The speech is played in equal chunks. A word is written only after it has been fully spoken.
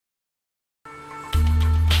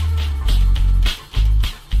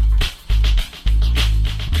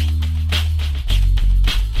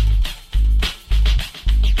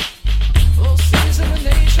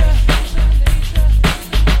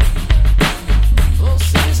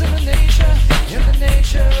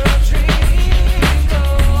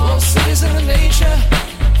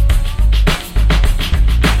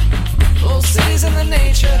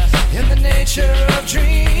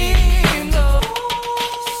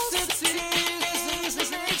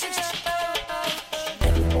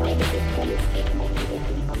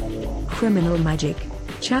Criminal Magic,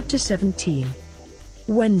 Chapter 17.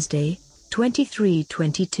 Wednesday,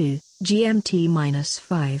 23:22,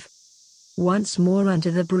 GMT-5. Once more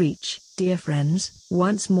under the breach, dear friends,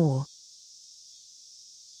 once more.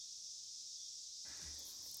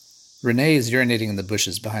 Renee is urinating in the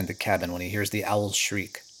bushes behind the cabin when he hears the owl's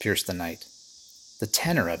shriek pierce the night. The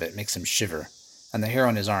tenor of it makes him shiver, and the hair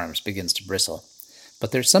on his arms begins to bristle.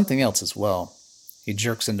 But there's something else as well. He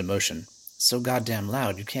jerks into motion. It's so goddamn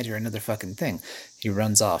loud you can't hear another fucking thing. He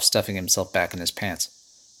runs off, stuffing himself back in his pants.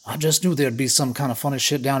 I just knew there'd be some kind of funny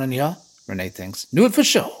shit down in here, Renee thinks. Knew it for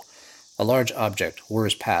sure. A large object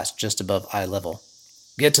whirs past just above eye level.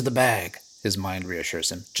 Get to the bag, his mind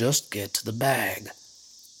reassures him. Just get to the bag.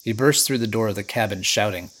 He bursts through the door of the cabin,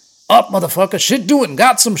 shouting, Up, motherfucker! Shit doing!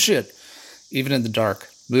 Got some shit! Even in the dark,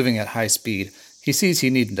 moving at high speed, he sees he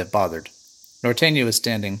needn't have bothered. Norteño is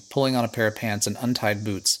standing, pulling on a pair of pants and untied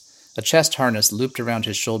boots. A chest harness looped around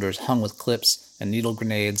his shoulders hung with clips and needle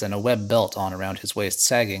grenades and a web belt on around his waist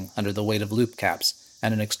sagging under the weight of loop caps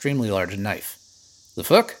and an extremely large knife. The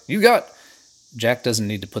fuck? You got... Jack doesn't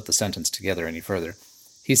need to put the sentence together any further.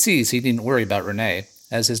 He sees he needn't worry about Renee,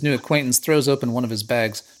 as his new acquaintance throws open one of his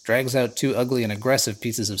bags, drags out two ugly and aggressive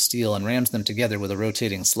pieces of steel and rams them together with a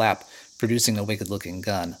rotating slap, producing a wicked-looking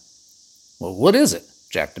gun. Well, what is it?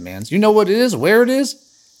 Jack demands. You know what it is? Where it is?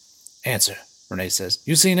 Answer, Renee says.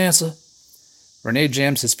 You seen Answer? Renee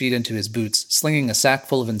jams his feet into his boots, slinging a sack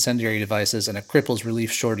full of incendiary devices and a cripple's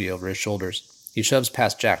relief shorty over his shoulders. He shoves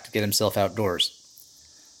past Jack to get himself outdoors.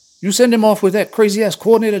 You send him off with that crazy-ass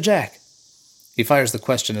coordinator, Jack. He fires the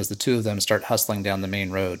question as the two of them start hustling down the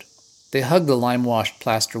main road. They hug the lime-washed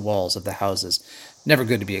plaster walls of the houses. Never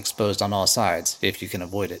good to be exposed on all sides, if you can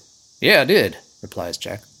avoid it. Yeah, I did, replies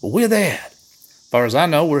Jack. Well, where they at? Far as I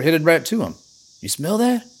know, we're headed right to them. You smell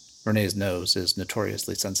that? Renee's nose is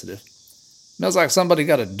notoriously sensitive. Smells like somebody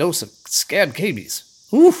got a dose of scab cabies.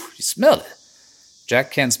 Oof, you smell it.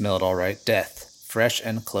 Jack can smell it all right. Death. Fresh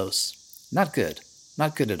and close. Not good.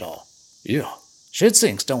 Not good at all. Yeah. Shit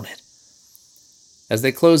sinks, don't it? As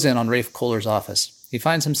they close in on Rafe Kohler's office, he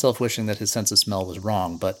finds himself wishing that his sense of smell was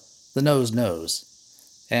wrong, but the nose knows.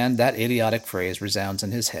 And that idiotic phrase resounds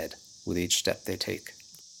in his head with each step they take.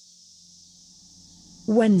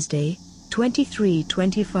 Wednesday,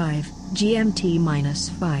 23:25,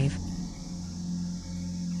 GMT-5.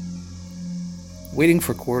 Waiting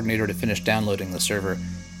for Coordinator to finish downloading the server,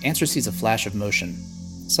 Answer sees a flash of motion.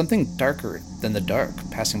 Something darker than the dark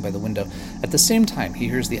passing by the window. At the same time, he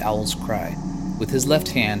hears the owl's cry. With his left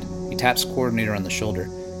hand, he taps Coordinator on the shoulder.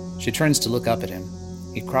 She turns to look up at him.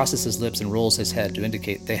 He crosses his lips and rolls his head to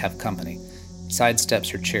indicate they have company. He sidesteps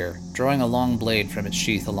her chair, drawing a long blade from its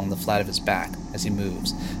sheath along the flat of his back as he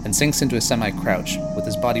moves, and sinks into a semi-crouch, with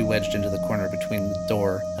his body wedged into the corner between the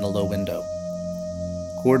door and a low window.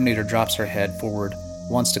 Coordinator drops her head forward,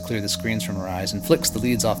 wants to clear the screens from her eyes, and flicks the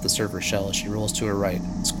leads off the server shell as she rolls to her right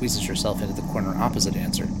and squeezes herself into the corner opposite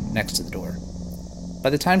Answer, next to the door. By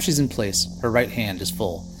the time she's in place, her right hand is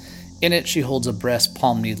full. In it, she holds a Bress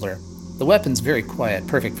palm needler. The weapon's very quiet,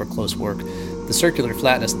 perfect for close work. The circular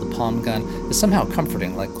flatness of the palm gun is somehow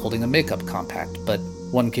comforting, like holding a makeup compact, but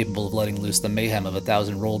one capable of letting loose the mayhem of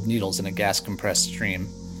 1,000 rolled needles in a gas-compressed stream.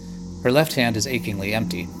 Her left hand is achingly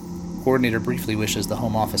empty. Coordinator briefly wishes the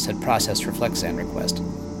Home Office had processed her FlexSan request.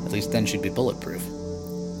 At least then she'd be bulletproof.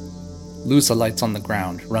 Loose alights on the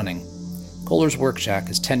ground, running. Kohler's work shack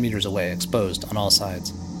is 10 meters away, exposed on all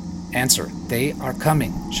sides. Answer, they are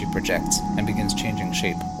coming, she projects, and begins changing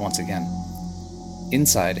shape once again.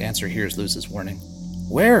 Inside, Answer hears Luce's warning.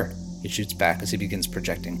 Where? He shoots back as he begins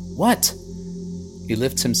projecting. What? He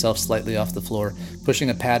lifts himself slightly off the floor, pushing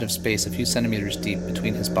a pad of space a few centimeters deep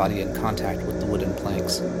between his body and contact with the wooden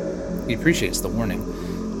planks. He appreciates the warning.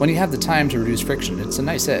 When you have the time to reduce friction, it's a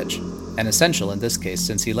nice edge, and essential in this case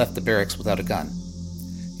since he left the barracks without a gun.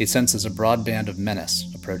 He senses a broad band of menace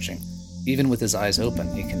approaching. Even with his eyes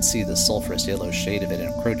open, he can see the sulphurous yellow shade of it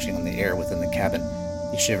encroaching on the air within the cabin.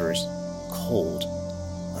 He shivers. Cold.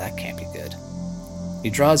 Well, that can't be good. He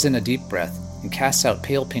draws in a deep breath and casts out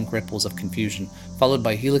pale pink ripples of confusion, followed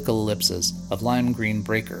by helical ellipses of lime-green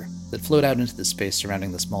breaker that float out into the space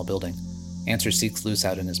surrounding the small building. Answer seeks Luce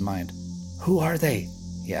out in his mind. Who are they?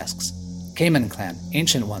 He asks. Cayman clan,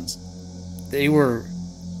 ancient ones. They were...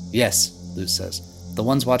 Yes, Luce says. The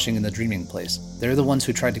ones watching in the dreaming place. They're the ones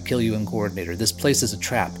who tried to kill you and Coordinator. This place is a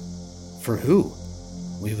trap. For who?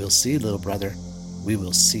 We will see, little brother. We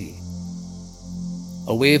will see.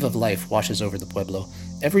 A wave of life washes over the pueblo.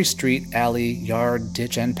 Every street, alley, yard,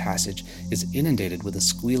 ditch, and passage is inundated with a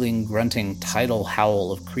squealing, grunting, tidal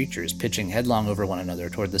howl of creatures pitching headlong over one another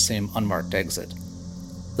toward the same unmarked exit.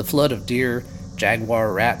 The flood of deer,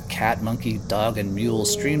 jaguar, rat, cat, monkey, dog, and mule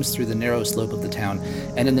streams through the narrow slope of the town,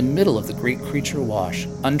 and in the middle of the great creature wash,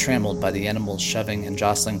 untrammeled by the animals shoving and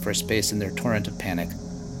jostling for space in their torrent of panic,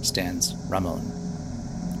 stands Ramon.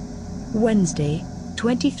 Wednesday,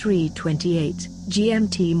 23:28,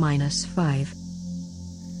 GMT-5.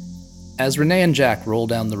 As Renee and Jack roll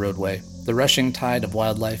down the roadway, the rushing tide of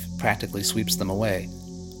wildlife practically sweeps them away.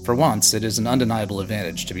 For once, it is an undeniable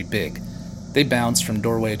advantage to be big. They bounce from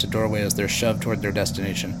doorway to doorway as they're shoved toward their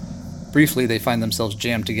destination. Briefly, they find themselves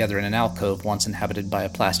jammed together in an alcove once inhabited by a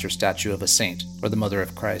plaster statue of a saint or the Mother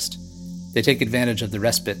of Christ. They take advantage of the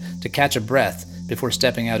respite to catch a breath before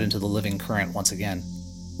stepping out into the living current once again.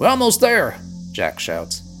 "We're almost there," Jack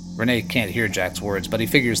shouts. Renee can't hear Jack's words, but he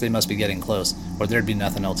figures they must be getting close, or there'd be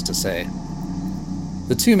nothing else to say.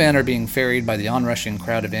 The two men are being ferried by the onrushing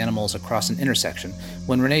crowd of animals across an intersection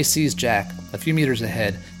when Renee sees Jack, a few meters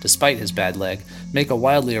ahead, despite his bad leg, make a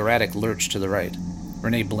wildly erratic lurch to the right.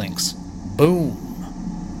 Renee blinks. Boom!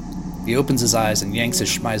 He opens his eyes and yanks his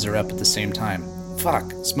Schmeiser up at the same time.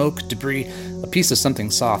 Fuck! Smoke, debris, a piece of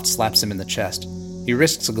something soft slaps him in the chest. He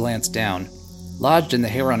risks a glance down. Lodged in the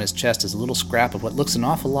hair on his chest is a little scrap of what looks an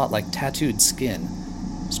awful lot like tattooed skin.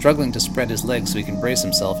 Struggling to spread his legs so he can brace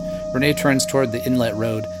himself, Renee turns toward the inlet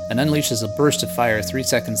road and unleashes a burst of fire 3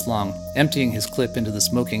 seconds long, emptying his clip into the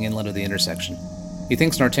smoking inlet of the intersection. He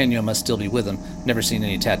thinks Norteño must still be with him, never seen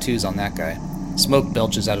any tattoos on that guy. Smoke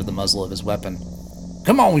belches out of the muzzle of his weapon.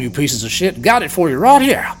 "Come on, you pieces of shit, got it for you right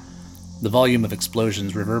here!" The volume of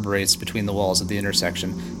explosions reverberates between the walls of the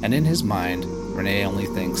intersection, and in his mind, Renee only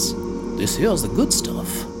thinks, "This here's the good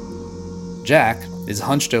stuff." Jack is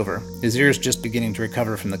hunched over, his ears just beginning to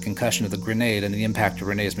recover from the concussion of the grenade and the impact of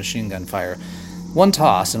Renee's machine gun fire. One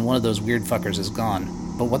toss and one of those weird fuckers is gone.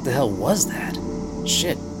 But what the hell was that?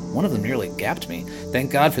 Shit, one of them nearly gapped me.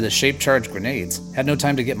 Thank God for the shape-charged grenades. Had no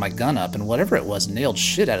time to get my gun up, and whatever it was nailed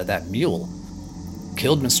shit out of that mule.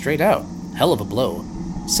 Killed me straight out. Hell of a blow.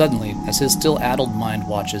 Suddenly, as his still addled mind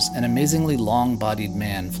watches, an amazingly long-bodied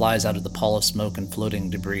man flies out of the pall of smoke and floating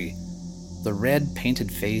debris. The red,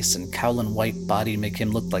 painted face and cowlin white body make him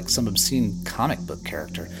look like some obscene comic book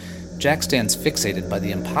character. Jack stands fixated by the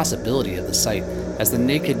impossibility of the sight as the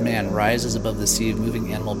naked man rises above the sea of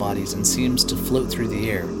moving animal bodies and seems to float through the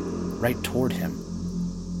air, right toward him.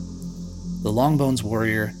 The Longbones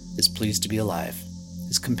warrior is pleased to be alive.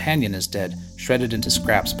 His companion is dead, shredded into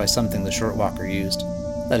scraps by something the shortwalker used.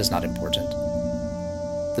 That is not important.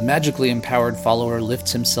 The magically empowered follower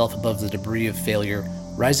lifts himself above the debris of failure,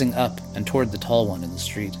 rising up and toward the tall one in the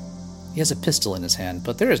street. He has a pistol in his hand,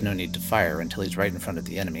 but there is no need to fire until he's right in front of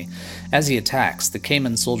the enemy. As he attacks, the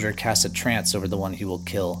Cayman soldier casts a trance over the one he will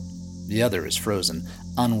kill. The other is frozen,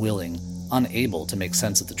 unwilling, unable to make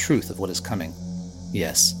sense of the truth of what is coming.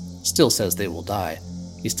 Yes, still says they will die.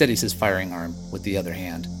 He steadies his firing arm with the other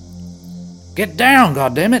hand. "Get down,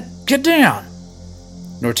 goddammit! Get down!"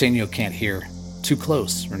 Norteño can't hear. Too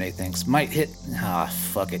close, Renee thinks. Might hit...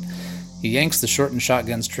 fuck it. He yanks the shortened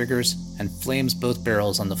shotgun's triggers and flames both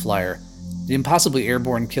barrels on the flyer. The impossibly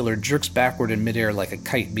airborne killer jerks backward in midair like a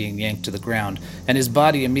kite being yanked to the ground, and his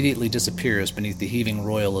body immediately disappears beneath the heaving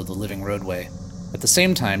roil of the living roadway. At the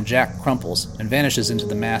same time, Jack crumples and vanishes into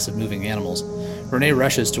the mass of moving animals. Renee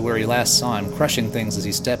rushes to where he last saw him, crushing things as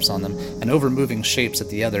he steps on them and over-moving shapes at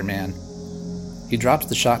the other man. He drops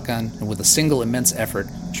the shotgun and with a single immense effort,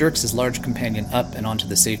 jerks his large companion up and onto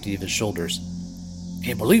the safety of his shoulders.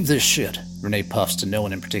 "Can't believe this shit," Renee puffs to no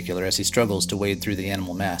one in particular as he struggles to wade through the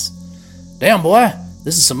animal mass. "Damn, boy,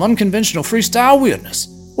 this is some unconventional freestyle weirdness.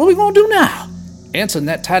 What are we gonna do now? Answering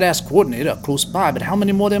that tight-ass coordinator up close by, but how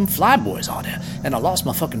many more of them flyboys are there? And I lost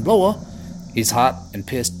my fucking blower." He's hot and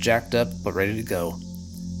pissed, jacked up, but ready to go.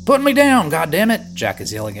 "Put me down, goddammit!" Jack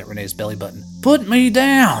is yelling at Renee's belly button. "Put me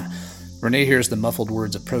down!" Renee hears the muffled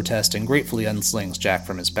words of protest and gratefully unslings Jack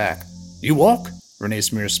from his back. "You walk?" Renee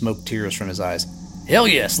smears smoke tears from his eyes. "Hell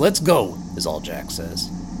yes, let's go," is all Jack says.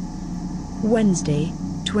 Wednesday,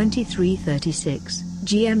 23:36,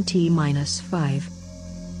 GMT-5.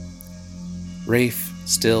 Rafe,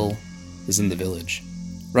 still, is in the village,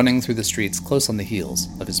 running through the streets close on the heels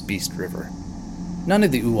of his beast river. None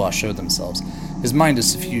of the Uwa show themselves. His mind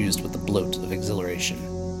is suffused with the bloat of exhilaration.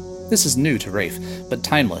 This is new to Rafe, but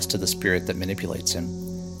timeless to the spirit that manipulates him.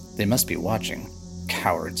 They must be watching.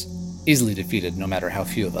 Cowards. Easily defeated no matter how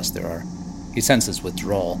few of us there are. He senses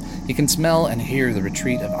withdrawal. He can smell and hear the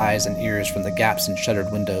retreat of eyes and ears from the gaps in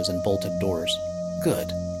shuttered windows and bolted doors.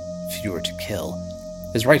 Good. Fewer to kill.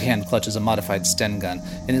 His right hand clutches a modified Sten gun.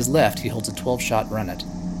 In his left, he holds a 12-shot runnet.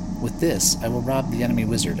 With this, I will rob the enemy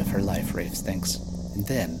wizard of her life, Rafe thinks. And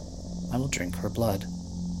then, I will drink her blood.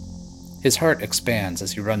 His heart expands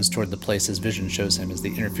as he runs toward the place his vision shows him as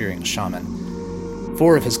the interfering shaman.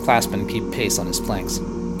 4 of his classmen keep pace on his flanks.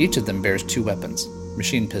 Each of them bears 2 weapons,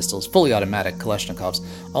 machine pistols, fully automatic Kalashnikovs,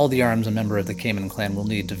 all the arms a member of the Kamen clan will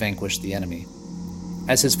need to vanquish the enemy.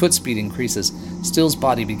 As his foot speed increases, Still's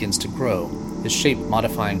body begins to grow, his shape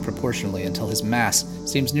modifying proportionally until his mass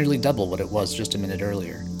seems nearly double what it was just a minute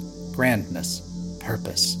earlier. Grandness,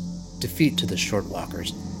 purpose, defeat to the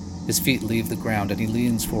shortwalkers. His feet leave the ground and he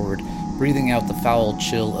leans forward, breathing out the foul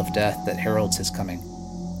chill of death that heralds his coming.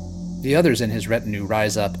 The others in his retinue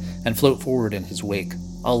rise up and float forward in his wake,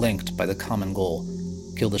 all linked by the common goal: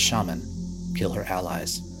 kill the shaman, kill her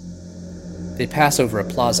allies. They pass over a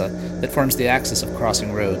plaza that forms the axis of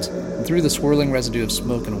crossing roads, and through the swirling residue of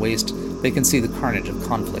smoke and waste, they can see the carnage of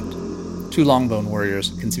conflict. 2 Longbone warriors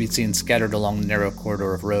can be seen scattered along the narrow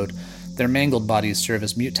corridor of road. Their mangled bodies serve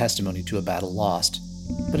as mute testimony to a battle lost.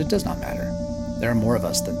 But it does not matter. There are more of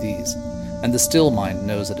us than these, and the Still mind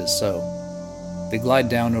knows it is so. They glide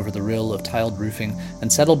down over the rill of tiled roofing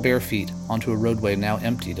and settle bare feet onto a roadway now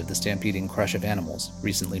emptied of the stampeding crush of animals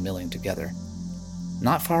recently milling together.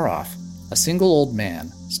 Not far off, a single old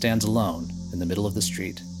man stands alone in the middle of the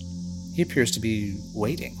street. He appears to be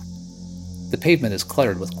waiting. The pavement is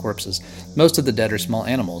cluttered with corpses. Most of the dead are small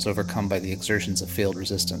animals overcome by the exertions of failed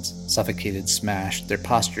resistance, suffocated, smashed, their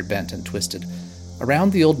posture bent and twisted.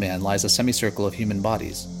 Around the old man lies a semicircle of human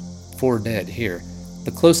bodies. 4 dead here.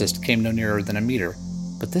 The closest came no nearer than a meter,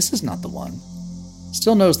 but this is not the one.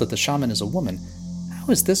 Still knows that the shaman is a woman.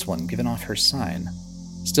 How is this one given off her sign?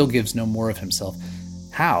 Still gives no more of himself.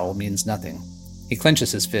 How means nothing. He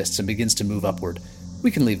clenches his fists and begins to move upward.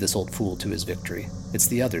 We can leave this old fool to his victory. It's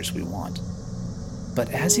the others we want. But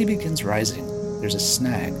as he begins rising, there's a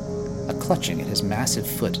snag, a clutching at his massive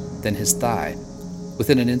foot, then his thigh.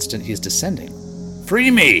 Within an instant he is descending. "Free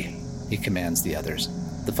me!" he commands the others.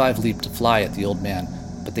 The 5 leap to fly at the old man,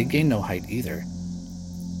 but they gain no height either.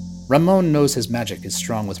 Ramon knows his magic is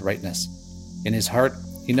strong with rightness. In his heart,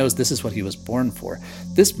 he knows this is what he was born for,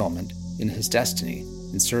 this moment in his destiny,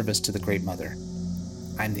 in service to the Great Mother.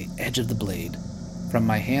 I'm the edge of the blade. From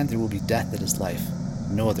my hand there will be death that is life,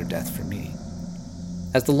 no other death for me.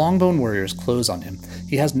 As the Longbone warriors close on him,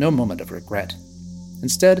 he has no moment of regret.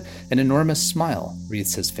 Instead, an enormous smile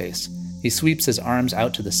wreathes his face. He sweeps his arms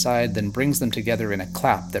out to the side, then brings them together in a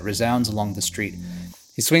clap that resounds along the street.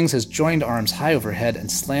 He swings his joined arms high overhead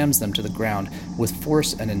and slams them to the ground with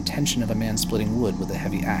force and intention of a man splitting wood with a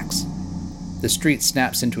heavy axe. The street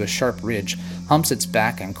snaps into a sharp ridge, humps its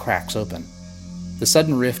back, and cracks open. The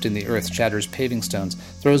sudden rift in the earth shatters paving stones,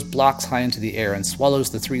 throws blocks high into the air, and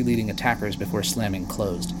swallows the 3 leading attackers before slamming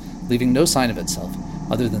closed, leaving no sign of itself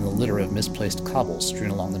other than the litter of misplaced cobbles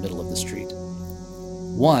strewn along the middle of the street.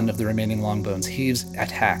 One of the remaining Longbones heaves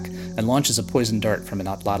at hack and launches a poison dart from an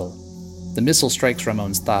atlatl. The missile strikes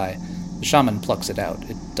Ramon's thigh. The shaman plucks it out.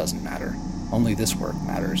 It doesn't matter. Only this work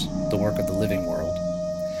matters, the work of the living world.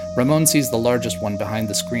 Ramon sees the largest one behind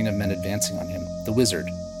the screen of men advancing on him, the wizard,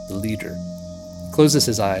 the leader. He closes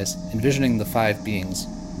his eyes, envisioning the 5 beings,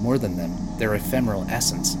 more than them, their ephemeral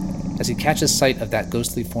essence. As he catches sight of that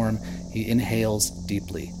ghostly form, he inhales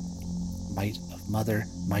deeply. Might of mother,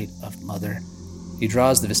 might of mother. He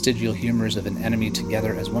draws the vestigial humors of an enemy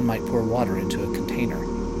together as one might pour water into a container.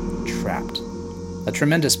 Trapped. A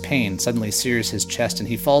tremendous pain suddenly sears his chest, and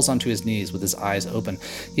he falls onto his knees with his eyes open.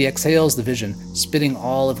 He exhales the vision, spitting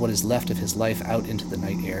all of what is left of his life out into the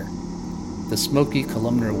night air. The smoky,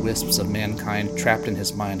 columnar wisps of mankind trapped in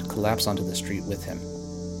his mind collapse onto the street with him.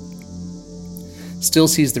 Still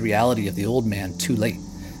sees the reality of the old man too late,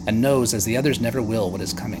 and knows, as the others never will, what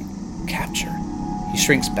is coming. Capture. He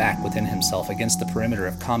shrinks back within himself against the perimeter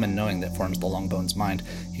of common knowing that forms the Longbone's mind.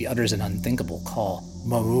 He utters an unthinkable call.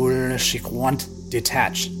 Mawur Shikwant.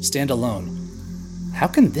 Detach. Stand alone. How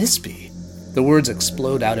can this be? The words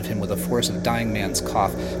explode out of him with the force of dying man's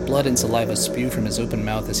cough. Blood and saliva spew from his open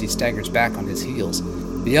mouth as he staggers back on his heels.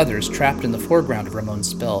 The others, trapped in the foreground of Ramon's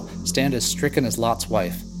spell, stand as stricken as Lot's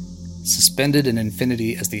wife. Suspended in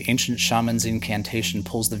infinity as the ancient shaman's incantation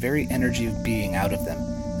pulls the very energy of being out of them,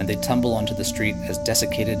 and they tumble onto the street as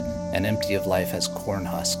desiccated and empty of life as corn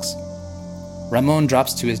husks. Ramon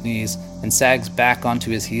drops to his knees and sags back onto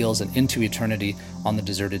his heels and into eternity on the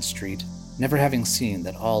deserted street, never having seen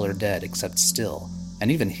that all are dead except Still, and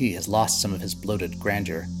even he has lost some of his bloated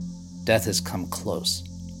grandeur. Death has come close.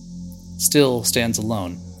 Still stands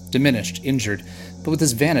alone, diminished, injured, but with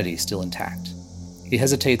his vanity still intact. He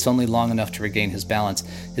hesitates only long enough to regain his balance.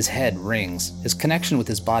 His head rings. His connection with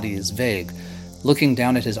his body is vague. Looking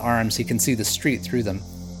down at his arms, he can see the street through them.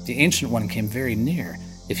 The Ancient One came very near.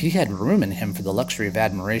 If he had room in him for the luxury of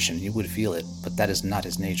admiration, he would feel it, but that is not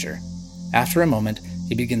his nature. After a moment,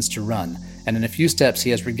 he begins to run, and in a few steps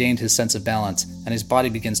he has regained his sense of balance, and his body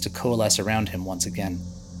begins to coalesce around him once again.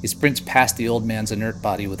 He sprints past the old man's inert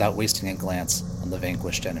body without wasting a glance on the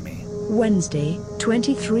vanquished enemy. Wednesday,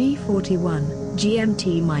 23:41,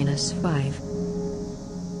 GMT-5.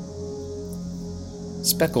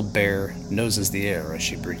 Speckled Bear noses the air as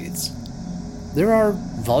she breathes. There are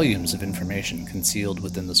volumes of information concealed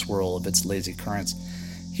within the swirl of its lazy currents.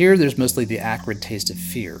 Here there's mostly the acrid taste of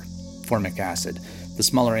fear, formic acid. The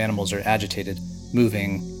smaller animals are agitated,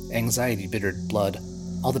 moving, anxiety-bittered blood.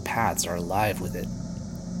 All the paths are alive with it.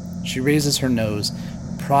 She raises her nose,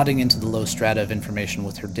 prodding into the low strata of information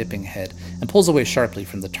with her dipping head, and pulls away sharply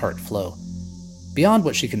from the tart flow. Beyond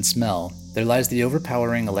what she can smell, there lies the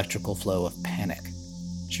overpowering electrical flow of panic.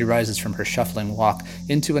 She rises from her shuffling walk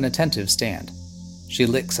into an attentive stand. She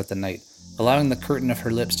licks at the night, allowing the curtain of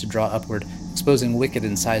her lips to draw upward, exposing wicked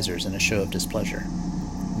incisors in a show of displeasure.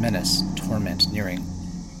 Menace, torment nearing.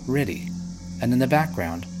 Ready. And in the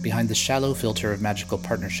background, behind the shallow filter of magical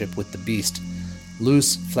partnership with the beast,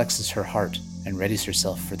 Luz flexes her heart and readies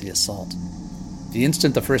herself for the assault. The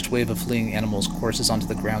instant the first wave of fleeing animals courses onto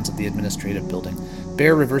the grounds of the administrative building,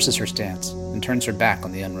 Bear reverses her stance and turns her back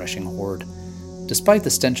on the unrushing horde. Despite the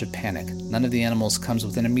stench of panic, none of the animals comes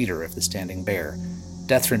within a meter of the standing bear.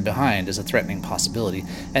 Death from behind is a threatening possibility,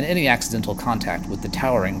 and any accidental contact with the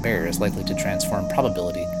towering bear is likely to transform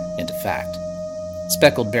probability into fact.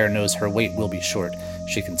 Speckled Bear knows her wait will be short.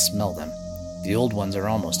 She can smell them. The old ones are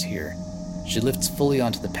almost here. She lifts fully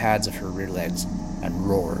onto the pads of her rear legs and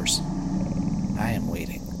roars. I am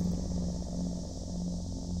waiting.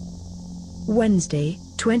 Wednesday,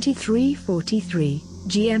 23:43,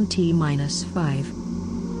 GMT-5.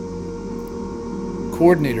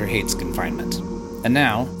 Coordinator hates confinement. And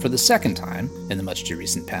now, for the second time, in the much too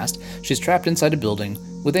recent past, she's trapped inside a building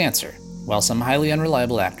with Answer, while some highly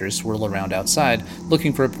unreliable actors swirl around outside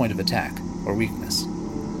looking for a point of attack or weakness.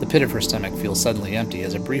 The pit of her stomach feels suddenly empty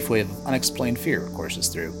as a brief wave of unexplained fear courses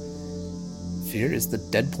through. Fear is the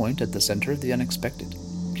dead point at the center of the unexpected,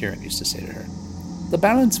 Kieran used to say to her. The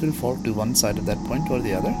balance will fall to one side of that point or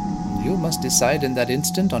the other. You must decide in that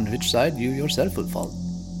instant on which side you yourself will fall.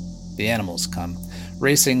 The animals come,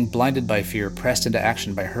 racing, blinded by fear, pressed into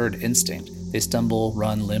action by herd instinct. They stumble,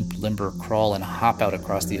 run, limp, limber, crawl, and hop out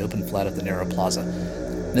across the open flat of the narrow plaza.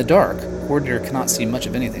 In the dark, Coordinator cannot see much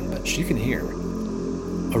of anything, but she can hear.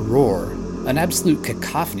 A roar, an absolute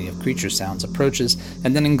cacophony of creature sounds, approaches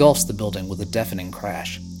and then engulfs the building with a deafening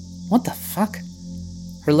crash. What the fuck?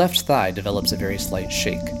 Her left thigh develops a very slight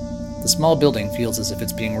shake. The small building feels as if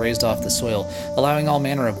it's being raised off the soil, allowing all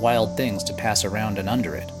manner of wild things to pass around and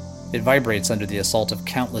under it. It vibrates under the assault of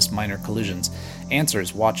countless minor collisions. Answer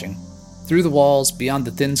is watching. Through the walls, beyond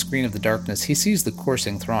the thin screen of the darkness, he sees the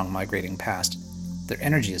coursing throng migrating past. Their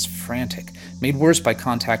energy is frantic, made worse by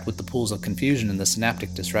contact with the pools of confusion and the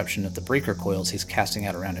synaptic disruption of the breaker coils he's casting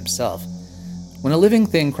out around himself. When a living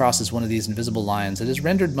thing crosses one of these invisible lines, it is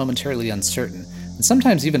rendered momentarily uncertain, and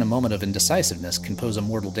sometimes even a moment of indecisiveness can pose a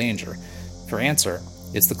mortal danger. For Answer,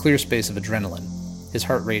 it's the clear space of adrenaline. His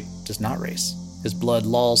heart rate does not race. His blood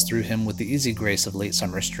lolls through him with the easy grace of late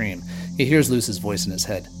summer stream. He hears Luz's voice in his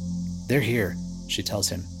head. They're here, she tells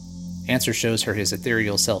him. Answer shows her his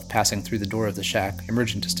ethereal self passing through the door of the shack,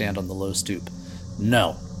 emerging to stand on the low stoop.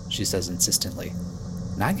 No, she says insistently.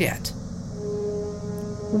 Not yet.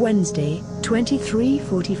 Wednesday,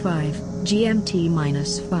 23:45,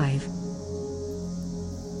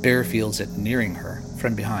 GMT-5. Bear feels it nearing her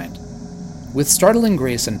from behind. With startling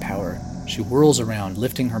grace and power, she whirls around,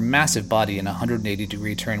 lifting her massive body in a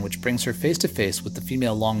 180-degree turn which brings her face to face with the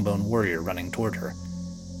female longbone warrior running toward her.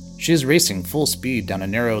 She is racing full speed down a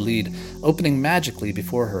narrow lead, opening magically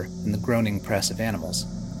before her in the groaning press of animals.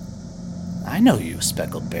 I know you,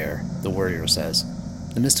 Speckled Bear, the warrior says.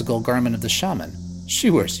 The mystical garment of the shaman.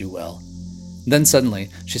 She wears you well. Then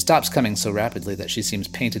suddenly, she stops coming so rapidly that she seems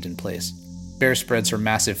painted in place. Bear spreads her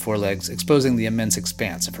massive forelegs, exposing the immense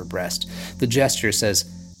expanse of her breast. The gesture says,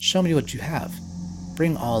 Show me what you have.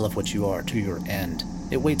 Bring all of what you are to your end.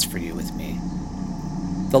 It waits for you with me.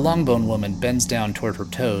 The longbone woman bends down toward her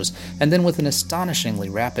toes, and then with an astonishingly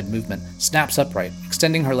rapid movement, snaps upright,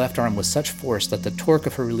 extending her left arm with such force that the torque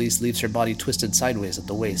of her release leaves her body twisted sideways at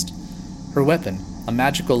the waist. Her weapon, a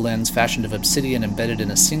magical lens fashioned of obsidian embedded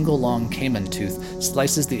in a single long caiman tooth,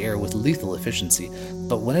 slices the air with lethal efficiency,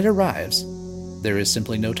 but when it arrives, there is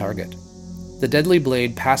simply no target. The deadly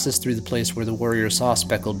blade passes through the place where the warrior saw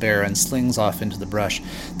Speckled Bear and slings off into the brush.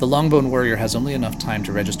 The longbone warrior has only enough time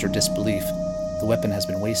to register disbelief. The weapon has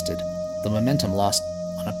been wasted, the momentum lost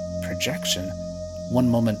on a projection, one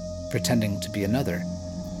moment pretending to be another.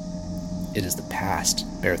 It is the past,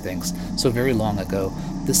 Bear thinks, so very long ago.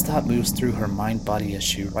 This thought moves through her mind-body as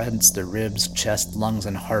she rents the ribs, chest, lungs,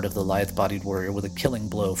 and heart of the lithe-bodied warrior with a killing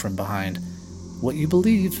blow from behind. What you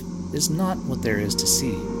believe is not what there is to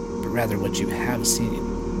see, but rather what you have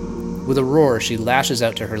seen. With a roar, she lashes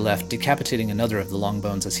out to her left, decapitating another of the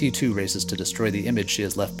Longbones as he too races to destroy the image she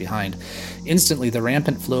has left behind. Instantly, the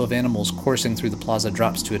rampant flow of animals coursing through the plaza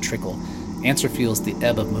drops to a trickle. Answer feels the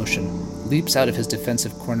ebb of motion, leaps out of his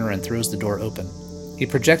defensive corner and throws the door open. He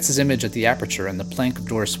projects his image at the aperture and the plank of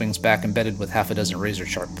door swings back embedded with half a dozen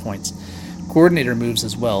razor-sharp points. Coordinator moves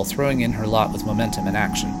as well, throwing in her lot with momentum and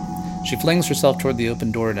action. She flings herself toward the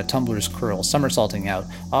open door in a tumbler's curl, somersaulting out,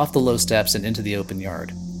 off the low steps and into the open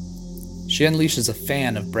yard. She unleashes a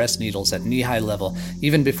fan of breast needles at knee-high level,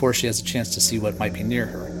 even before she has a chance to see what might be near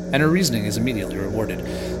her, and her reasoning is immediately rewarded.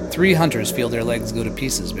 3 hunters feel their legs go to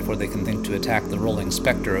pieces before they can think to attack the rolling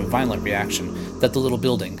specter of violent reaction that the little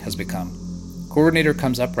building has become. Coordinator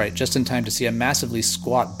comes upright just in time to see a massively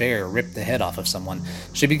squat bear rip the head off of someone.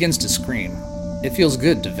 She begins to scream. It feels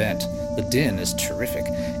good to vent. The din is terrific.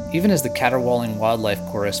 Even as the caterwauling wildlife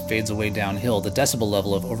chorus fades away downhill, the decibel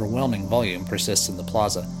level of overwhelming volume persists in the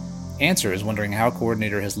plaza. Answer is wondering how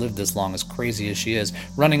Coordinator has lived this long as crazy as she is,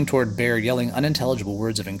 running toward Bear, yelling unintelligible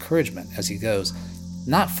words of encouragement as he goes.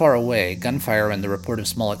 Not far away, gunfire and the report of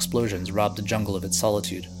small explosions rob the jungle of its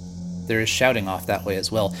solitude. There is shouting off that way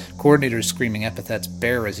as well. Coordinator's screaming epithets,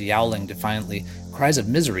 Bear is yowling defiantly, cries of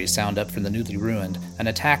misery sound up from the newly ruined, and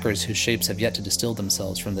attackers whose shapes have yet to distill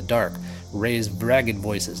themselves from the dark raise ragged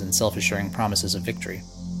voices and self-assuring promises of victory.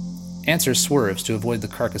 Answer swerves to avoid the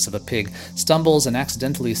carcass of a pig, stumbles and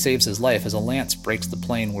accidentally saves his life as a lance breaks the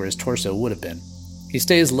plane where his torso would have been. He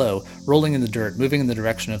stays low, rolling in the dirt, moving in the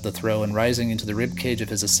direction of the throw and rising into the rib cage of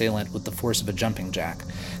his assailant with the force of a jumping jack.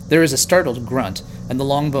 There is a startled grunt, and the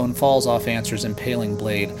Longbone falls off Answer's impaling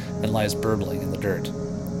blade and lies burbling in the dirt.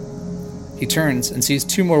 He turns and sees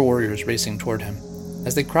 2 more warriors racing toward him.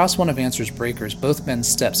 As they cross one of Answer's breakers, both men's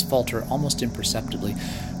steps falter almost imperceptibly.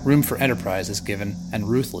 Room for enterprise is given and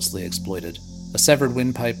ruthlessly exploited. A severed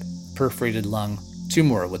windpipe, perforated lung, 2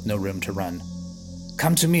 more with no room to run.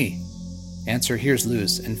 "Come to me!" Answer hears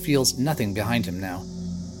loose and feels nothing behind him now.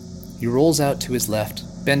 He rolls out to his left,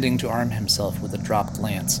 bending to arm himself with a dropped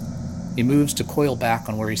lance. He moves to coil back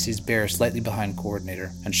on where he sees Bear slightly behind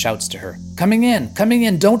Coordinator and shouts to her, Coming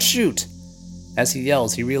in, don't shoot!" As he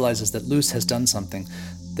yells, he realizes that Luce has done something.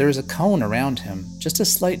 There is a cone around him, just a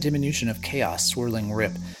slight diminution of chaos swirling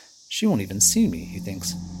rip. She won't even see me, he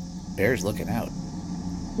thinks. Bear's looking out.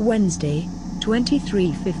 Wednesday,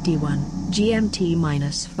 23:51,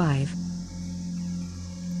 GMT-5.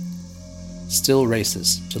 Still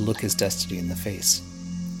races to look his destiny in the face.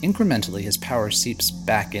 Incrementally, his power seeps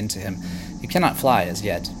back into him. He cannot fly as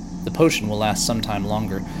yet. The potion will last some time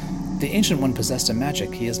longer. The Ancient One possessed a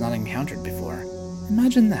magic he has not encountered before.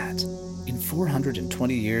 Imagine that. In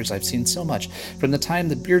 420 years, I've seen so much, from the time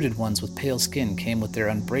the bearded ones with pale skin came with their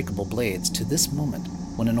unbreakable blades to this moment,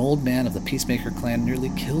 when an old man of the Peacemaker clan nearly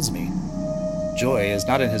kills me. Joy is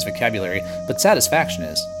not in his vocabulary, but satisfaction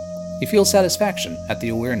is. He feels satisfaction at the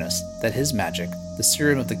awareness that his magic, the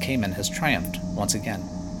serum of the Cayman, has triumphed once again.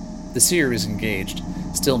 The seer is engaged,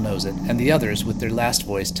 still knows it, and the others, with their last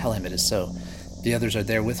voice, tell him it is so. The others are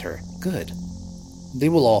there with her. Good. They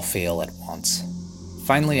will all fail at once.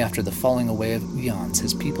 Finally, after the falling away of eons,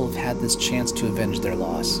 his people have had this chance to avenge their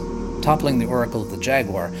loss. Toppling the Oracle of the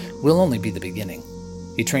Jaguar will only be the beginning.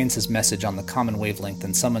 He trains his message on the common wavelength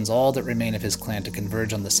and summons all that remain of his clan to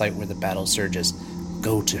converge on the site where the battle surges.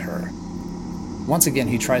 Go to her. Once again,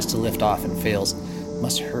 he tries to lift off and fails.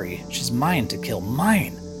 Must hurry. She's mine to kill.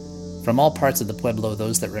 Mine! From all parts of the Pueblo,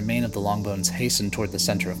 those that remain of the Longbones hasten toward the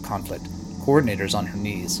center of conflict. Coordinator's on her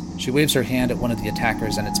knees. She waves her hand at one of the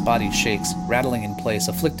attackers, and its body shakes, rattling in place,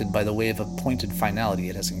 afflicted by the wave of pointed finality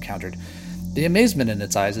it has encountered. The amazement in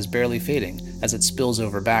its eyes is barely fading, as it spills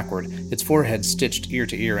over backward, its forehead stitched ear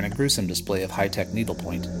to ear in a gruesome display of high-tech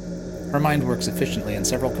needlepoint. Her mind works efficiently in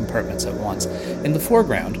several compartments at once. In the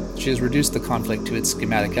foreground, she has reduced the conflict to its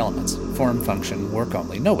schematic elements: form, function, work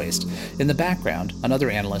only, no waste. In the background, another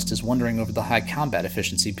analyst is wondering over the high combat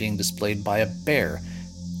efficiency being displayed by a bear.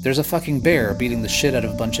 There's a fucking bear beating the shit out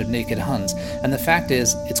of a bunch of naked Huns, and the fact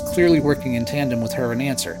is, it's clearly working in tandem with her and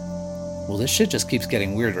Answer. Well, this shit just keeps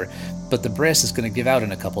getting weirder, but the brass is going to give out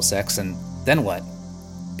in a couple secs, and then what?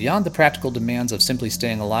 Beyond the practical demands of simply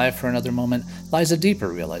staying alive for another moment lies a deeper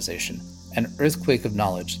realization, an earthquake of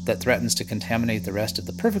knowledge that threatens to contaminate the rest of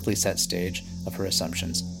the perfectly set stage of her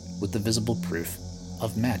assumptions with the visible proof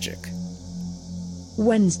of magic.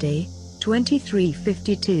 Wednesday,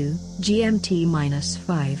 23:52,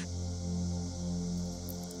 GMT-5.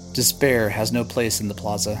 Despair has no place in the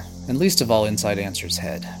plaza, and least of all inside Answer's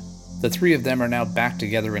head. The three of them are now back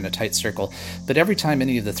together in a tight circle, but every time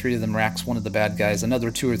any of the three of them racks one of the bad guys,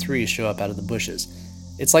 another two or three show up out of the bushes.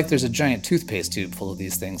 It's like there's a giant toothpaste tube full of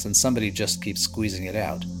these things, and somebody just keeps squeezing it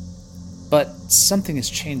out. But something is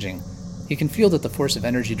changing. He can feel that the force of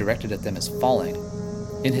energy directed at them is falling.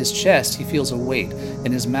 In his chest, he feels a weight.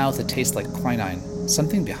 In his mouth, it tastes like quinine.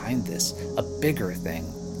 Something behind this, a bigger thing.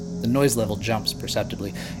 The noise level jumps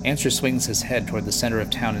perceptibly. Answer swings his head toward the center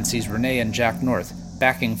of town and sees Renee and Jack North,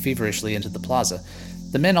 backing feverishly into the plaza.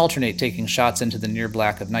 The men alternate taking shots into the near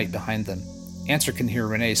black of night behind them. Answer can hear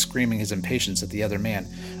Renee screaming his impatience at the other man.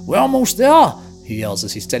 "We're almost there!" he yells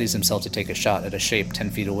as he steadies himself to take a shot at a shape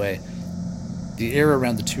 10 feet away. The air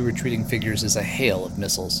around the two retreating figures is a hail of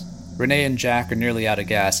missiles. Renee and Jack are nearly out of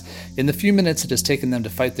gas. In the few minutes it has taken them to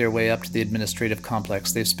fight their way up to the administrative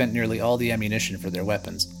complex, they've spent nearly all the ammunition for their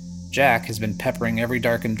weapons. Jack has been peppering every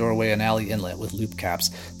darkened doorway and alley inlet with loop caps,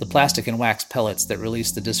 the plastic and wax pellets that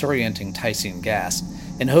release the disorienting Tysine gas,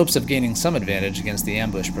 in hopes of gaining some advantage against the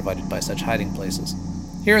ambush provided by such hiding places.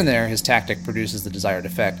 Here and there, his tactic produces the desired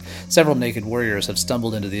effect. Several naked warriors have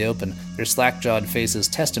stumbled into the open, their slack-jawed faces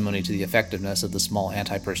testimony to the effectiveness of the small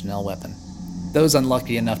anti-personnel weapon. Those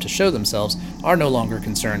unlucky enough to show themselves are no longer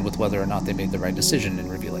concerned with whether or not they made the right decision in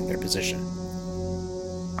revealing their position.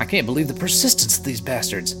 "I can't believe the persistence of these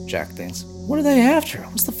bastards," Jack thinks. "What are they after?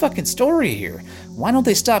 What's the fucking story here? Why don't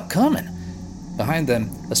they stop coming?" Behind them,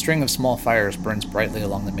 a string of small fires burns brightly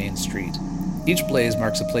along the main street. Each blaze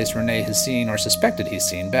marks a place Renee has seen or suspected he's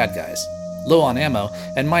seen bad guys. Low on ammo,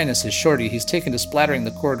 and minus his shorty, he's taken to splattering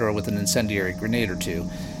the corridor with an incendiary grenade or two.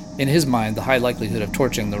 In his mind, the high likelihood of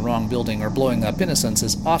torching the wrong building or blowing up innocents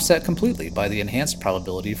is offset completely by the enhanced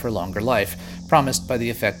probability for longer life, promised by the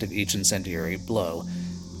effect of each incendiary blow.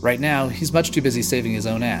 Right now, he's much too busy saving his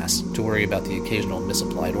own ass to worry about the occasional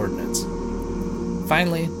misapplied ordnance.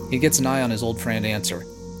 Finally, he gets an eye on his old friend Answer.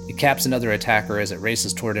 He caps another attacker as it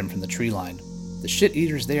races toward him from the tree line. The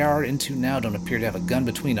shit-eaters they are into now don't appear to have a gun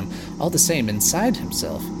between them. All the same, inside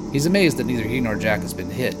himself, he's amazed that neither he nor Jack has been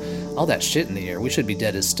hit. All that shit in the air, we should be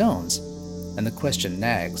dead as stones. And the question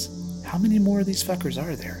nags, how many more of these fuckers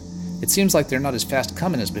are there? It seems like they're not as fast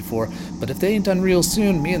coming as before, but if they ain't done real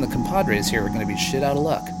soon, me and the compadres here are going to be shit out of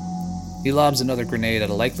luck. He lobs another grenade at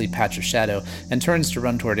a likely patch of shadow and turns to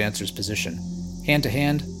run toward Answer's position. Hand to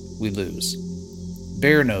hand, we lose.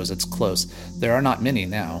 Bear knows it's close. There are not many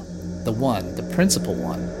now. The principal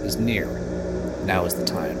one, is near. Now is the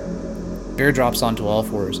time. Bear drops onto all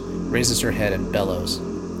fours, raises her head and bellows.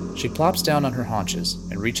 She plops down on her haunches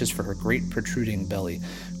and reaches for her great protruding belly.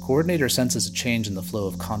 Coordinator senses a change in the flow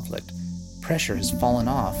of conflict. Pressure has fallen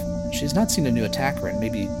off. She's not seen a new attacker in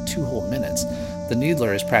maybe 2 whole minutes. The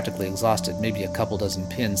needler is practically exhausted, maybe a couple dozen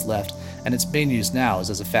pins left, and its main use now is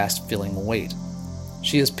as a fast-filling weight.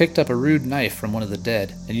 She has picked up a rude knife from one of the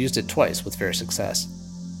dead and used it twice with fair success.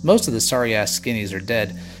 Most of the sorry-ass skinnies are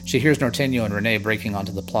dead. She hears Norteño and Renee breaking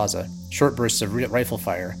onto the plaza. Short bursts of rifle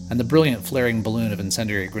fire, and the brilliant flaring balloon of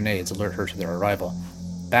incendiary grenades alert her to their arrival.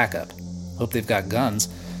 Backup. Hope they've got guns.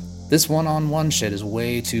 This one-on-one shit is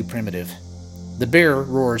way too primitive. The bear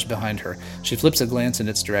roars behind her. She flips a glance in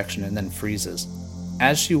its direction and then freezes.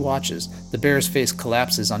 As she watches, the bear's face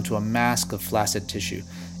collapses onto a mask of flaccid tissue.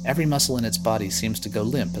 Every muscle in its body seems to go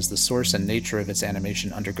limp as the source and nature of its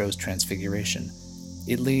animation undergoes transfiguration.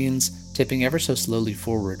 It leans, tipping ever so slowly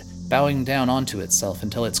forward, bowing down onto itself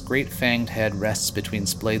until its great fanged head rests between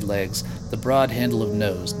splayed legs, the broad handle of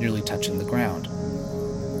nose nearly touching the ground.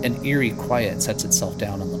 An eerie quiet sets itself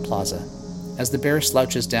down on the plaza. As the bear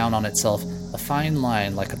slouches down on itself, a fine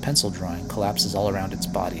line like a pencil drawing collapses all around its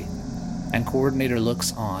body, and Coordinator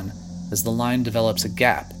looks on as the line develops a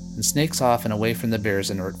gap and snakes off and away from the bear's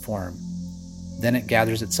inert form. Then it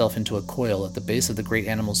gathers itself into a coil at the base of the great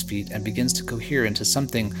animal's feet and begins to cohere into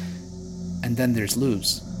something, and then there's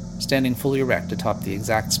Luz, standing fully erect atop the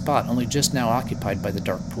exact spot only just now occupied by the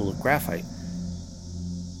dark pool of graphite.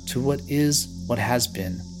 To what is, what has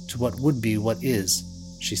been, to what would be, what is,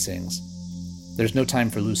 she sings. There's no time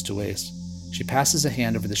for Luz to waste. She passes a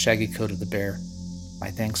hand over the shaggy coat of the bear. My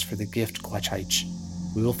thanks for the gift, Quachaich.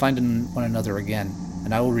 We will find one another again,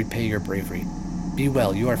 and I will repay your bravery. Be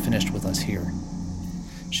well, you are finished with us here.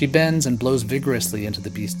 She bends and blows vigorously into the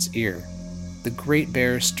beast's ear. The great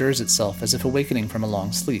bear stirs itself as if awakening from a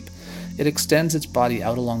long sleep. It extends its body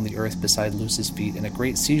out along the earth beside Luz's feet in a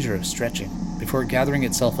great seizure of stretching, before gathering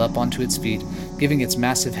itself up onto its feet, giving its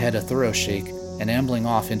massive head a thorough shake, and ambling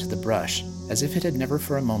off into the brush, as if it had never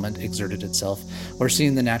for a moment exerted itself, or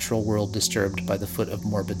seen the natural world disturbed by the foot of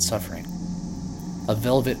morbid suffering. A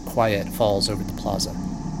velvet quiet falls over the plaza.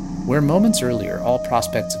 Where moments earlier all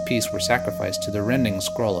prospects of peace were sacrificed to the rending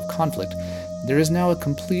scroll of conflict, there is now a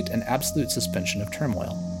complete and absolute suspension of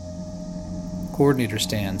turmoil. Coordinator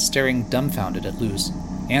stands, staring dumbfounded at Luz.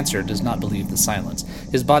 Answer does not believe the silence.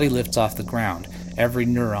 His body lifts off the ground, every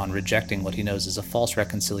neuron rejecting what he knows is a false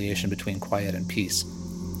reconciliation between quiet and peace.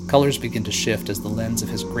 Colors begin to shift as the lens of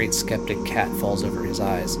his great skeptic cat falls over his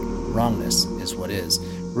eyes. Wrongness is what is.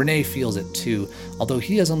 Renee feels it too. Although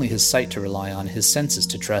he has only his sight to rely on, his senses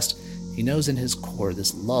to trust, he knows in his core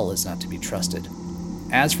this lull is not to be trusted.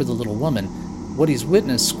 As for the little woman, what he's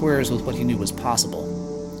witnessed squares with what he knew was possible.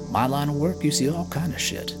 My line of work, you see all kind of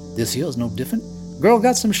shit. This here's no different. Girl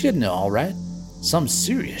got some shit in there, all right. Some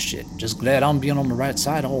serious shit. Just glad I'm being on the right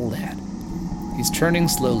side of all that. He's turning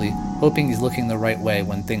slowly, hoping he's looking the right way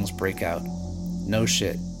when things break out. No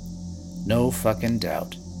shit. No fucking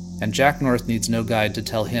doubt. And Jack North needs no guide to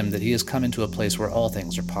tell him that he has come into a place where all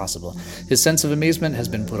things are possible. His sense of amazement has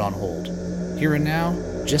been put on hold. Here and now,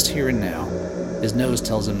 just here and now, his nose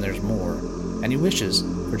tells him there's more, and he wishes,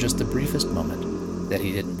 for just the briefest moment, that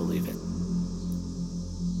he didn't believe it.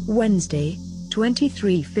 Wednesday,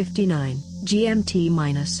 23:59,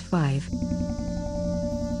 GMT-5.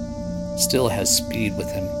 Still has speed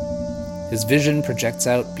with him. His vision projects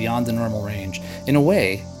out beyond the normal range. In a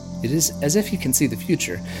way, it is as if he can see the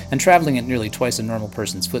future, and traveling at nearly twice a normal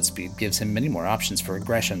person's foot speed gives him many more options for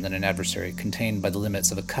aggression than an adversary contained by the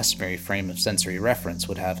limits of a customary frame of sensory reference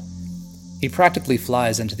would have. He practically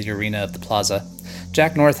flies into the arena of the plaza.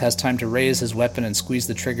 Jack North has time to raise his weapon and squeeze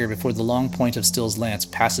the trigger before the long point of Still's lance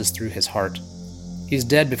passes through his heart. He's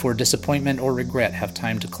dead before disappointment or regret have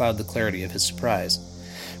time to cloud the clarity of his surprise.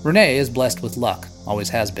 Renee is blessed with luck, always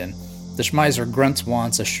has been. The Schmeiser grunts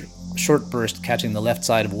once, a short burst catching the left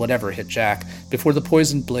side of whatever hit Jack, before the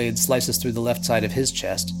poisoned blade slices through the left side of his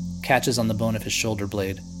chest, catches on the bone of his shoulder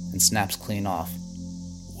blade, and snaps clean off.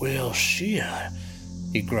 Well, shit,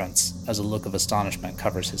 he grunts as a look of astonishment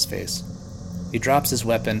covers his face. He drops his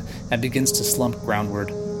weapon and begins to slump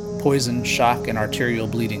groundward. Poison, shock, and arterial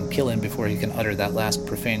bleeding kill him before he can utter that last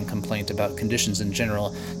profane complaint about conditions in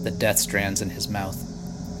general that death strands in his mouth.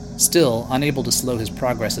 Still, unable to slow his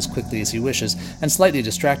progress as quickly as he wishes, and slightly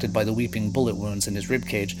distracted by the weeping bullet wounds in his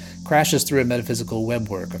ribcage, crashes through a metaphysical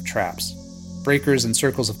webwork of traps. Breakers and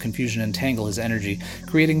circles of confusion entangle his energy,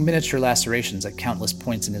 creating miniature lacerations at countless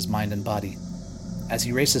points in his mind and body. As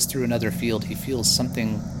he races through another field, he feels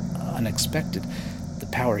something unexpected. The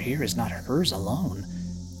power here is not hers alone.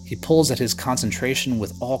 He pulls at his concentration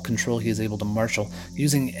with all control he is able to marshal,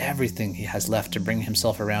 using everything he has left to bring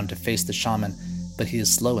himself around to face the shaman, but he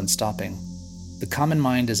is slow in stopping. The common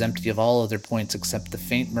mind is empty of all other points except the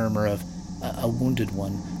faint murmur of a wounded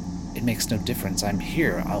one. It makes no difference. I'm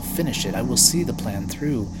here. I'll finish it. I will see the plan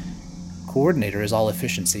through. Coordinator is all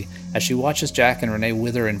efficiency. As she watches Jack and Renee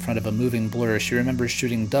wither in front of a moving blur, she remembers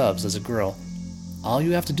shooting doves as a girl. All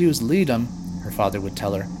you have to do is lead them, her father would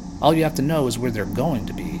tell her. All you have to know is where they're going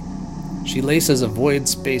to be. She laces a void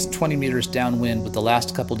space 20 meters downwind with the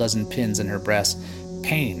last couple dozen pins in her breast.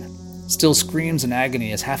 Pain. Still screams in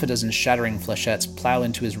agony as half a dozen shattering flechettes plow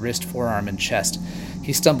into his wrist, forearm, and chest.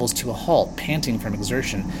 He stumbles to a halt, panting from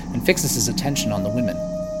exertion, and fixes his attention on the women.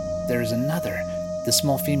 There is another. The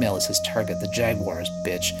small female is his target, the jaguar's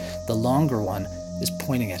bitch. The longer one is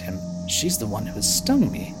pointing at him. She's the one who has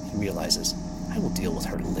stung me, he realizes. I will deal with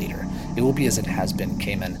her later. It will be as it has been,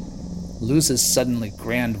 Cayman. Luz's suddenly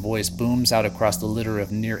grand voice booms out across the litter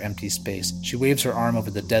of near-empty space. She waves her arm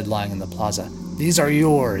over the dead lying in the plaza. These are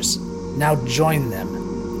yours. Now join them.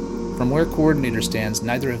 From where Coordinator stands,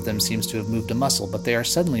 neither of them seems to have moved a muscle, but they are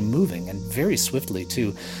suddenly moving, and very swiftly,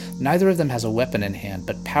 too. Neither of them has a weapon in hand,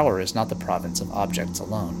 but power is not the province of objects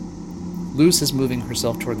alone. Luz is moving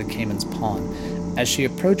herself toward the Cayman's pawn. As she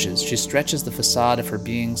approaches, she stretches the facade of her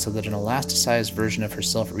being so that an elasticized version of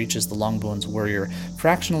herself reaches the Longbones warrior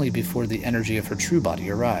fractionally before the energy of her true body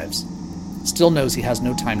arrives. Still knows he has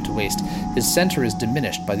no time to waste. His center is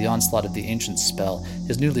diminished by the onslaught of the ancient spell,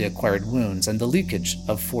 his newly acquired wounds, and the leakage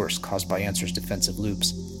of force caused by Answer's defensive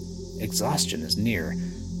loops. Exhaustion is near.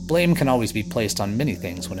 Blame can always be placed on many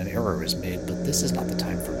things when an error is made, but this is not the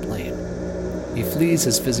time for blame. He flees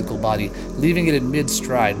his physical body, leaving it in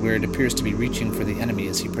mid-stride where it appears to be reaching for the enemy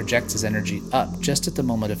as he projects his energy up just at the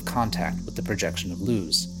moment of contact with the projection of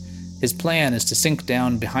Luz. His plan is to sink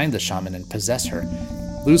down behind the shaman and possess her.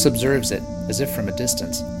 Luz observes it, as if from a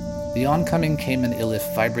distance. The oncoming Cayman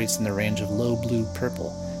Illith vibrates in the range of low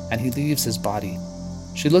blue-purple, and he leaves his body.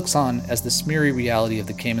 She looks on as the smeary reality of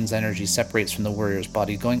the Cayman's energy separates from the warrior's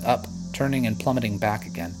body, going up, turning and plummeting back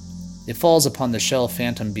again. It falls upon the shell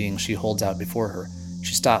phantom being she holds out before her.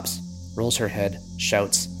 She stops, rolls her head,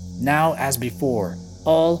 shouts, "Now as before,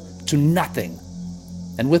 all to nothing.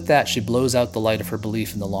 And with that, she blows out the light of her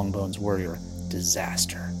belief in the Longbones warrior.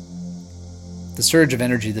 Disaster. The surge of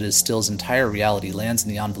energy that is Still's entire reality lands in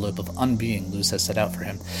the envelope of unbeing Luz has set out for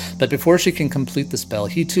him. But before she can complete the spell,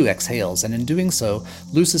 he too exhales, and in doing so,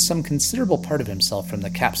 loses some considerable part of himself from the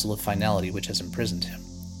capsule of finality which has imprisoned him.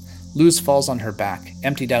 Luz falls on her back,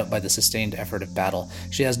 emptied out by the sustained effort of battle.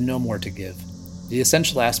 She has no more to give. The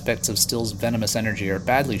essential aspects of Still's venomous energy are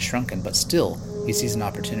badly shrunken, but still, he sees an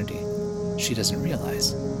opportunity. She doesn't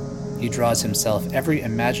realize. He draws himself, every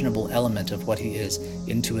imaginable element of what he is,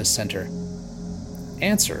 into his center.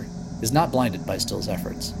 Answer is not blinded by Still's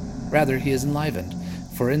efforts. Rather, he is enlivened,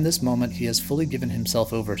 for in this moment he has fully given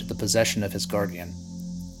himself over to the possession of his guardian.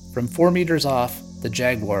 From 4 meters off, the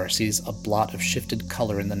Jaguar sees a blot of shifted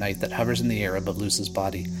color in the night that hovers in the air above Luz's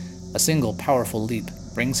body. A single, powerful leap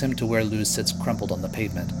brings him to where Luz sits crumpled on the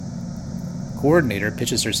pavement. Coordinator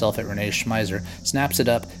pitches herself at Renee Schmeiser, snaps it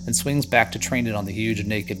up, and swings back to train it on the huge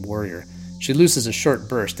naked warrior. She looses a short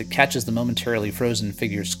burst that catches the momentarily frozen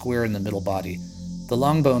figure square in the middle body. The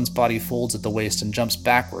Longbone's body folds at the waist and jumps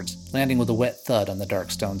backwards, landing with a wet thud on the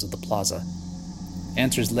dark stones of the plaza.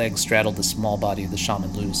 Answer's legs straddle the small body of the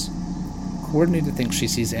shaman Luz. Coordinator thinks she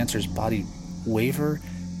sees Answer's body waver.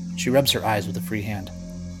 She rubs her eyes with a free hand.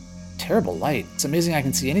 Terrible light. It's amazing I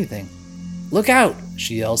can see anything. Look out,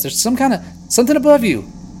 she yells. There's something above you.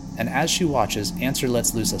 And as she watches, Answer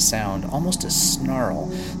lets loose a sound, almost a snarl,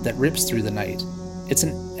 that rips through the night. It's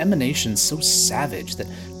an emanation so savage that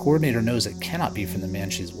Coordinator knows it cannot be from the man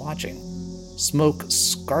she's watching. Smoke,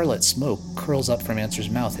 scarlet smoke, curls up from Answer's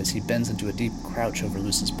mouth as he bends into a deep crouch over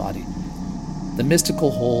Luz's body. The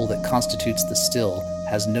mystical whole that constitutes the still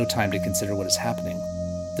has no time to consider what is happening.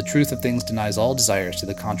 The truth of things denies all desires to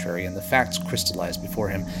the contrary, and the facts crystallize before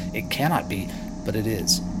him. It cannot be, but it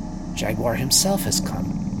is. Jaguar himself has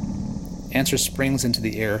come. Answer springs into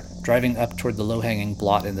the air, driving up toward the low-hanging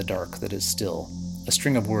blot in the dark that is Still. A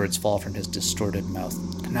string of words fall from his distorted mouth.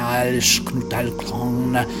 Now is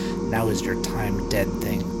your time, dead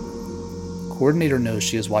thing. Coordinator knows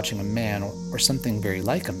she is watching a man, or something very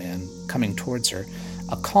like a man, coming towards her.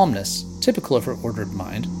 A calmness, typical of her ordered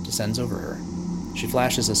mind, descends over her. She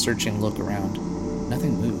flashes a searching look around.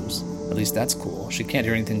 Nothing moves. At least that's cool. She can't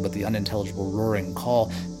hear anything but the unintelligible roaring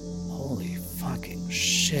call. Holy fucking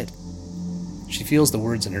shit. She feels the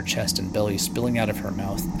words in her chest and belly spilling out of her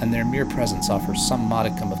mouth, and their mere presence offers some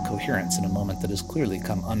modicum of coherence in a moment that has clearly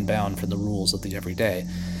come unbound from the rules of the everyday.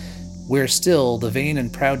 Where Still, the vain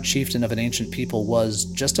and proud chieftain of an ancient people, was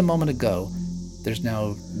just a moment ago, there's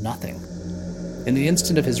now nothing. In the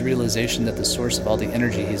instant of his realization that the source of all the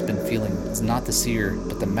energy he's been feeling is not the seer,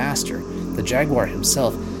 but the master, the Jaguar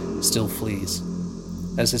himself, Still flees.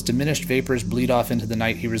 As his diminished vapors bleed off into the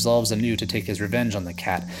night, he resolves anew to take his revenge on the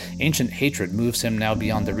cat. Ancient hatred moves him now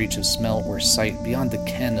beyond the reach of smell or sight, beyond the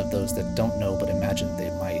ken of those that don't know but imagine they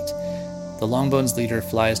might. The Longbones leader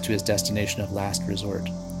flies to his destination of last resort,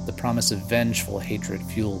 the promise of vengeful hatred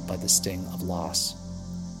fueled by the sting of loss.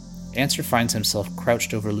 Answer finds himself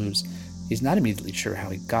crouched over Luz. He's not immediately sure how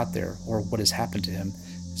he got there or what has happened to him.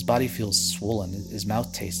 His body feels swollen, his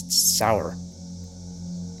mouth tastes sour.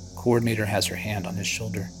 Coordinator has her hand on his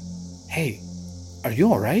shoulder. Hey, are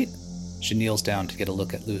you all right? She kneels down to get a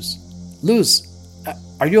look at Luz. Luz,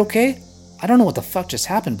 are you okay? I don't know what the fuck just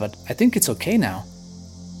happened, but I think it's okay now.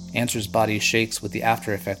 Answer's body shakes with the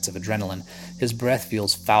after effects of adrenaline. His breath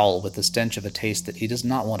feels foul with the stench of a taste that he does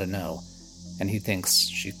not want to know, and he thinks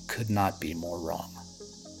she could not be more wrong.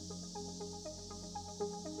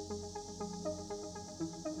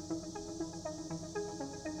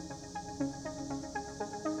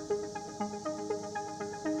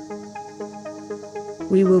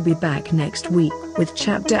 We will be back next week with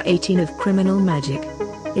Chapter 18 of Criminal Magic.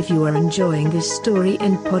 If you are enjoying this story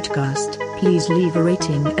and podcast, please leave a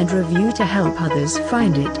rating and review to help others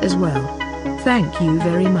find it as well. Thank you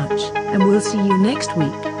very much, and we'll see you next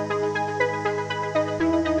week.